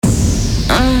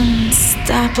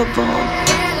Unstoppable.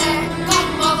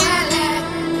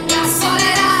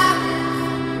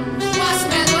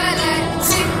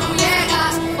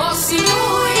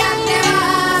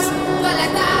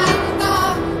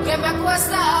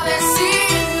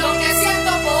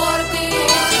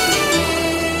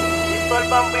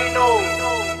 Bambino.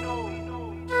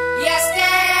 Y es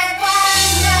que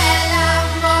cuando el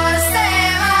amor se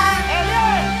va,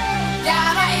 ya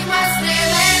no hay más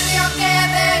remedio que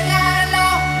dejarlo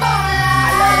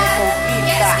volar. Y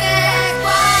es que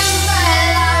cuando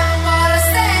el amor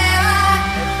se va,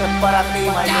 esto es para ti,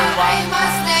 ya no hay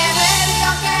más remedio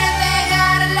que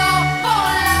dejarlo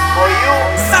volar. For you,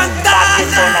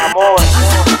 Santana. con amor.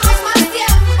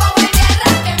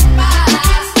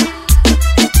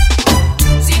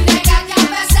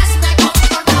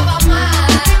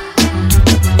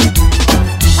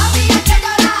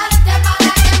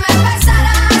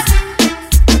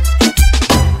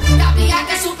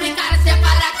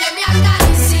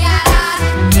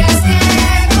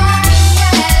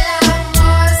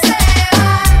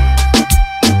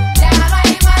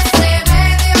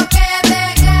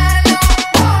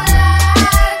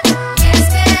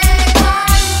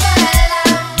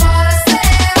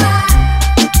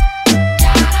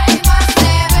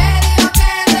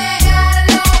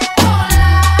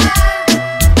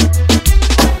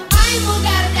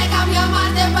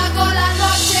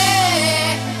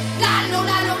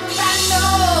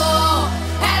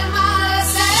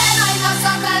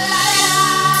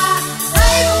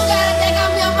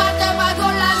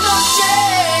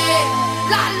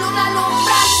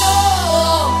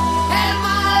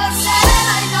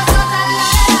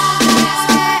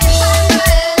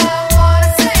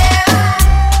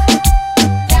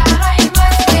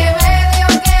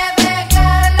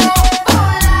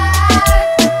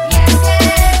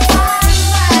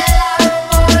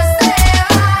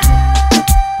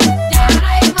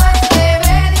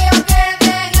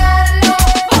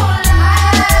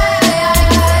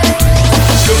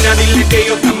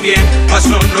 Paso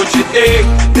noches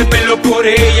de pelo por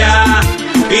ella.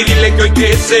 Y dile que hoy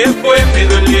que se fue me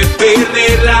duele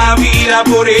perder la vida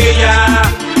por ella.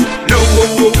 No,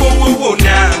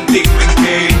 dime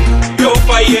que yo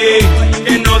fallé,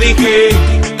 que no dije,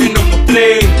 que no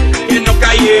mostré, que no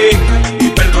callé y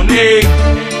perdoné.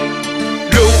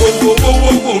 No,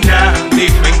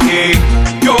 dime que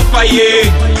yo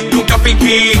fallé, nunca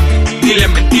fingí ni le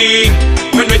mentí.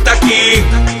 Hoy no está aquí,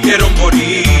 quiero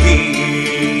morir.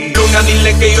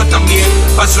 Dile que yo también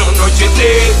paso noches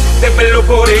de pelo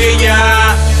por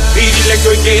ella. Y dile que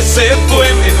hoy que se fue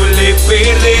me duele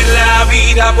perder la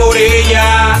vida por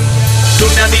ella.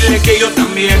 Luna, dile que yo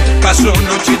también paso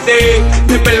noches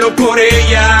de pelo por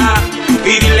ella.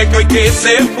 Y dile que hoy que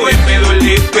se fue me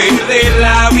duele perder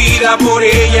la vida por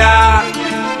ella.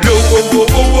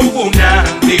 Luna,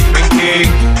 dime que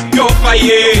yo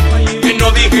fallé, que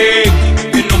no dije,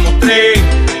 que no mostré,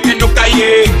 que no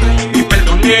callé y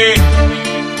perdoné.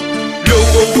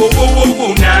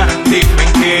 Luna, dime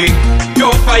que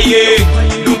yo fallé,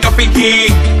 nunca fingí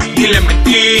ni le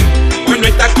mentí. Hoy no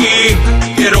está aquí,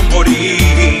 quiero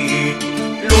morir.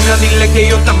 Luna, dile que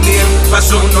yo también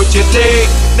paso noches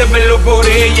de verlo por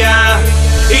ella.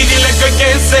 Y dile que hoy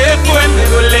que se fue me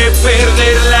duele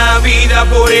perder la vida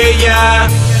por ella.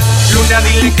 Luna,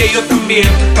 dile que yo también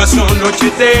paso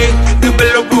noches de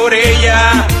verlo por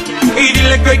ella. Y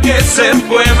dile que hoy que se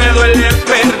fue me duele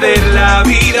perder la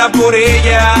vida por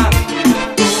ella.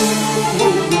 Tú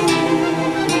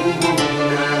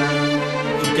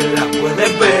que la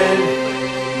puedes ver,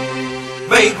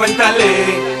 ve y cuéntale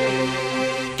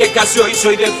que casi hoy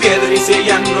soy de piedra y si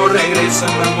ella no regresa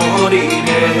me moriré.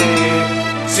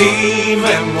 Sí,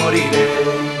 me moriré.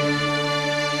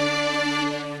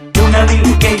 Luna,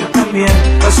 dile que yo también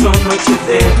paso noches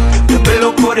de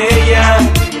pelo por ella.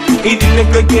 Y dile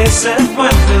que hoy que se fue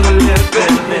me duele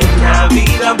perder la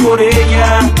vida por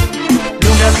ella.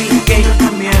 Luna, dile que yo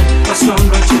también paso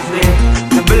noches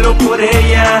de pelo por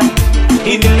ella.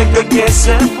 Y dile que hoy que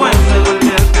se fue me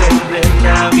duele perder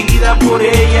la vida por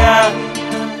ella.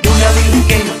 Luna, dile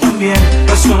que yo también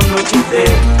paso noches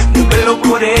de pelo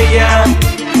por ella.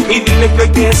 Y dile que hoy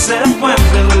que se fue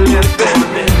me duele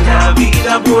perder la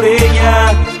vida por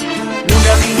ella.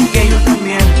 Luna, dile que yo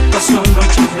también paso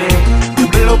noches de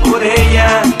pelo por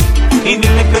ella. Y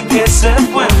dile que hoy que se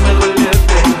fue me duele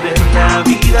perder la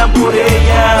vida por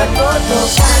ella. Todo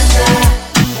canta,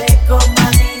 ve como a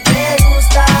mí te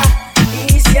gusta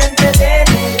y siéntete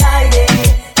en el aire.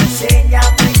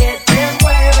 Enséñame que te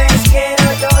mueves, quiero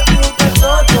yo tu cuerpo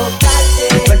tocarte.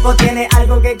 Tu cuerpo tiene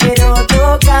algo que quiero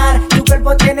tocar, tu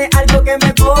cuerpo tiene algo que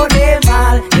me pone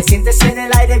mal. Te sientes en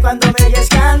el aire cuando me oyes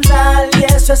cantar y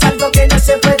es eso es algo que no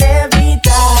se puede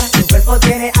evitar. Tu cuerpo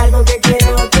tiene algo que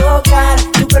quiero tocar,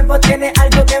 tu cuerpo tiene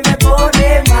algo que me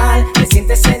pone mal. Me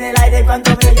sientes en el aire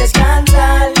cuando me oyes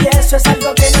cantar, y eso es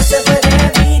algo que no se puede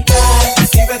evitar.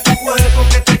 Si ves tu cuerpo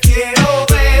que te quiero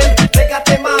ver,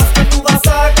 pégate más que tú vas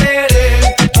a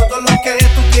querer. Todo lo que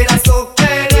tú quieras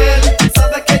obtener,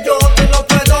 sabes que yo te lo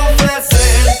puedo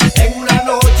ofrecer. En una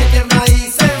noche tierna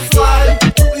y sensual,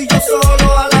 tú y yo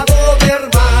solo al lado del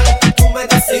mar. Tú me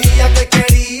decías que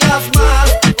querías más,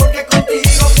 porque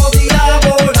contigo podía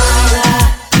volar.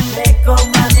 Ve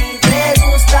como a ti te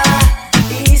gusta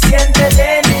y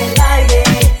siéntete en el aire.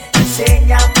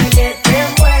 Enséñame que te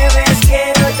mueves,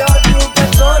 quiero yo tu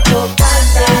cuerpo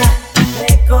tocarte.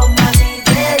 Ve como a ti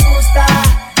te gusta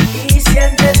y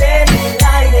siéntete en el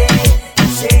aire.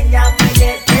 Enséñame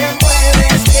que te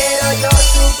mueves, quiero yo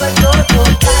tu cuerpo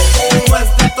tocarte. Después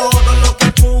de todo lo que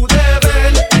pude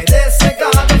ver, quedé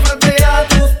cegado frente a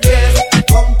tus pies.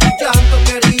 Con tu llanto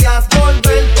querías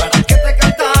volver para que te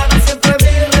cantara siempre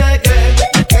mi reggae.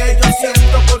 Lo que yo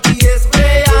siento por ti es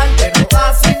real, pero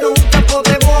así nunca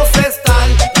podemos estar.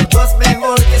 Todo es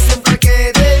mejor que siempre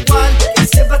quede igual, que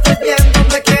siempre estés bien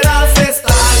donde quieras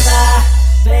estar.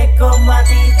 Ve como a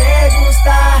ti te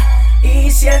gusta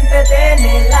y siéntete en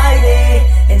el aire.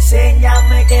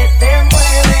 Enséñame que te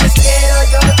mueves, quiero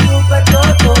yo tu cuerpo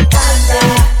tocando.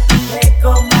 Ve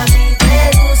como a ti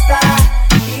te gusta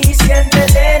y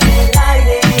siéntete en el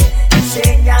aire.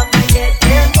 Enséñame que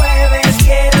te mueves,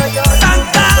 quiero yo tu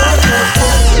cuerpo tocando.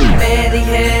 Me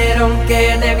dijeron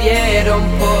que te vieron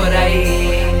por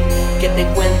ahí, que te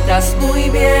encuentras muy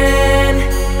bien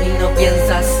y no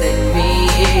piensas en mí.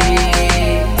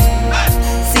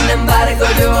 Sin embargo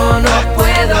yo no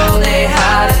puedo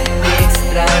dejar de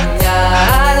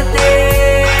extrañarte,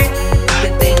 te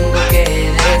tengo que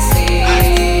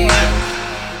decir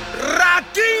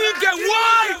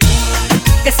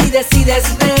que si decides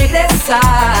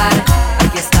regresar,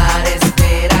 aquí estaré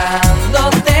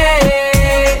esperándote.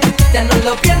 Ya no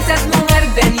lo pienses, mujer,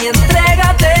 ven y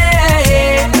entrégate.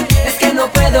 Es que no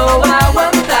puedo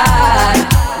aguantar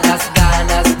las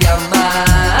ganas de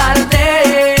amarte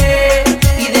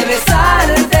y de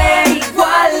besarte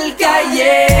igual que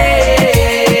ayer.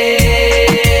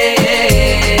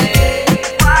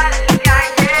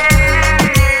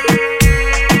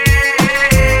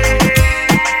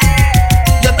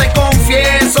 Yo te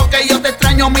confieso que yo te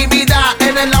extraño, mi vida.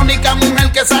 Eres la única mujer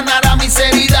que sanará mis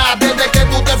heridas. Desde que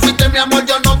tú te fuiste, mi amor,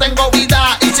 yo no tengo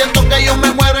vida y siento que yo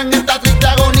me muero en esta triste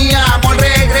agonía. Amor,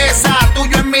 regresa,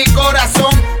 tuyo en mi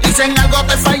corazón. Y si en algo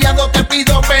te he fallado, te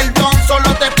pido perdón.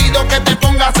 Solo te pido que te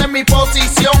pongas en mi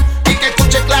posición y que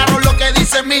escuche claro lo que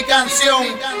dice mi canción.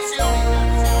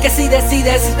 Que si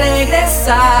decides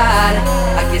regresar,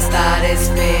 aquí estaré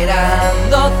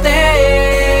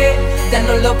esperándote. Ya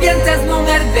no lo pienses,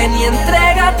 mujer, ven y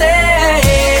entrégate.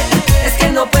 Es que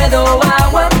no puedo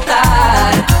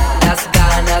aguantar las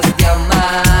ganas de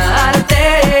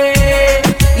amarte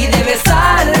y de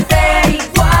besarte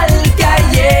igual que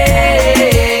ayer.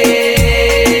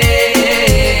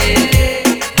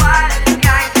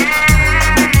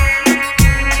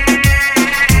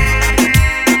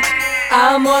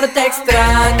 Amor, te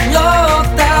extraño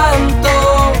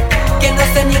tanto que no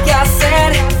sé ni qué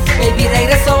hacer. Baby,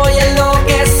 regreso, voy a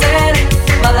enloquecer.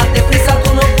 Va, date prisa,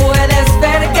 tú no puedes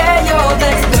ver que yo te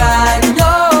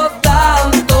extraño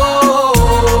tanto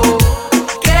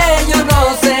que yo no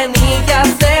sé ni qué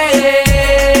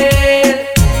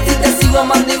hacer. Si te sigo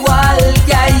amando igual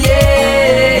que ayer.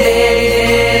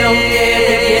 Aunque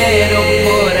te vieron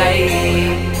por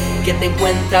ahí, que te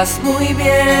encuentras muy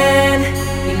bien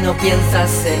y no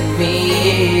piensas en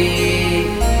mí.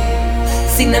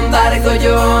 Sin embargo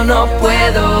yo no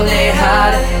puedo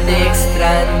dejar de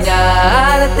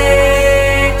extrañarte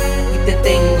y te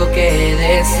tengo que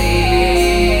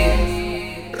decir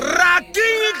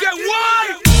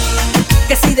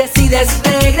que si decides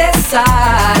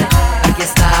regresar, aquí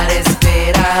estaré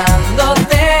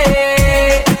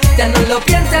esperándote. Ya no lo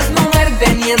pienses, mujer,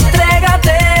 ven y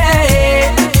entrégate.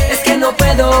 Es que no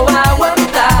puedo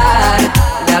aguantar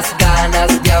las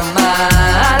ganas de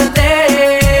amarte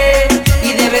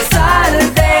y de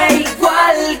besarte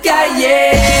igual que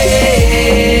ayer.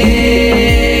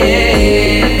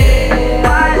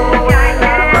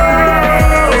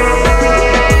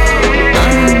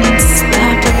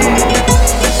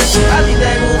 A ti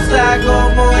te gusta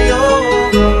como yo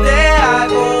te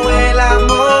hago el amor.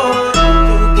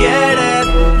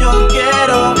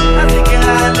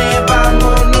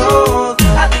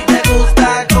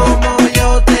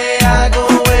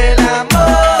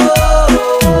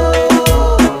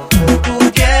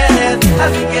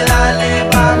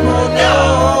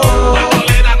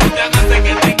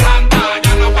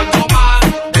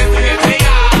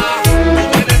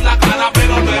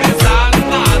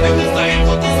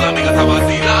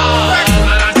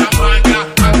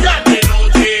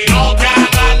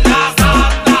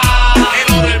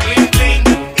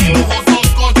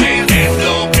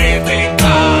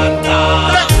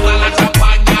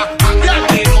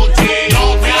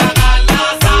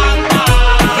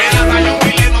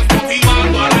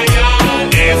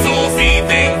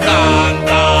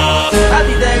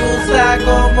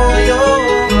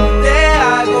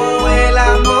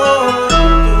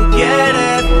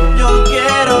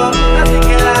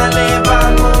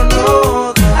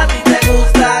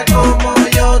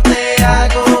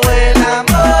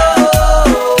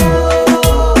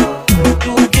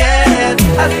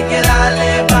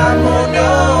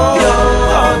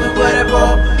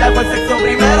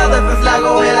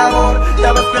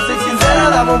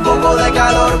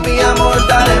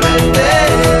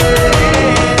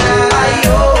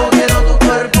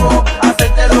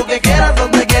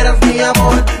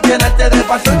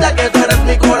 pasión ya que tú eres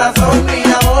mi corazón, mi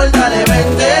amor, dale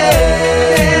vente.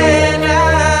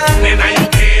 Nena, yo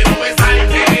quiero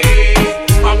besarte,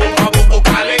 vamos a poco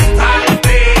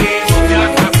calentarte. No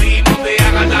seas así, no te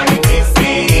hagas la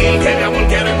difícil, que mi amor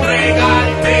quiero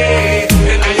entregarte.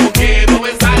 Nena, yo quiero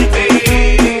besarte,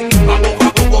 vamos a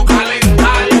poco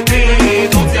calentarte.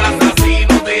 No seas así,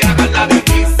 no te hagas la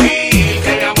difícil,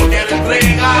 que mi amor quiero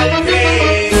entregarte.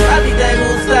 A ti te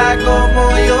gusta como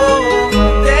yo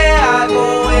te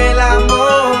hago el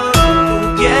amor.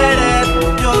 Tú quieres,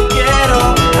 yo quiero,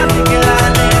 así que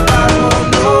dale,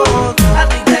 vámonos. A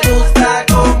ti te gusta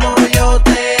como yo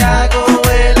te hago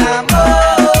el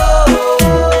amor.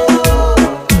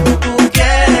 Tú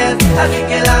quieres, así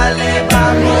que dale,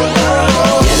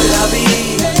 vámonos. Y la vi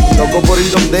Loco por ir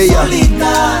donde ella.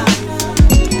 solita,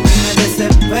 me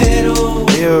desespero.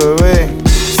 Oye, bebé.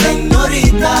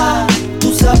 Señorita,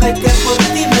 tú sabes que por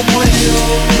ti me muero.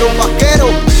 Los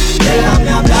vaqueros. Déjame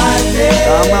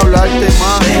hablarte,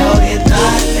 más. deja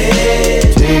orientarte.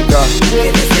 Chica.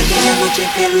 Que desde aquella noche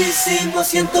que lo hicimos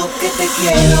siento que te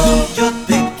quiero. Yo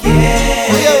te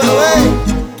quiero. Oye, bebé.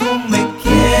 Tú me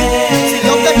quieres. Si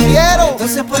yo te quiero.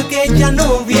 Entonces ¿por qué ella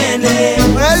no viene?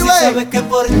 Vuelve. Si sabes que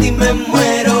por ti me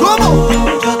muero. ¿Cómo?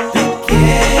 Yo te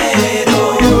quiero.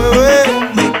 Oye, bebé.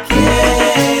 Me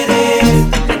quieres.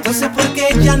 Entonces ¿por qué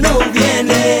ella no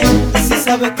viene? Si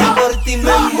sabes que por ti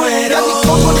me muero. Ya ni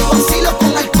como ni vacilo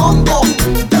con el combo.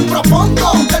 Te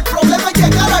propongo que el problema es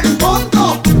llegar al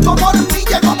fondo. Tu amor en mí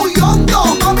llegó muy hondo.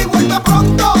 Mami, vuelve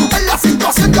pronto. En la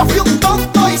situación yo fui un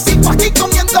tonto y sigo aquí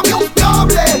comiéndome un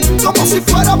cable. Como si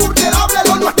fuera vulnerable,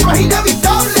 lo nuestro es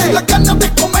inevitable. Las ganas de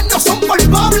comer no son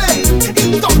palpables.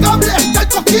 Intocable, estar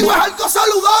contigo es algo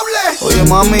saludable. Oye,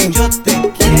 mami. Yo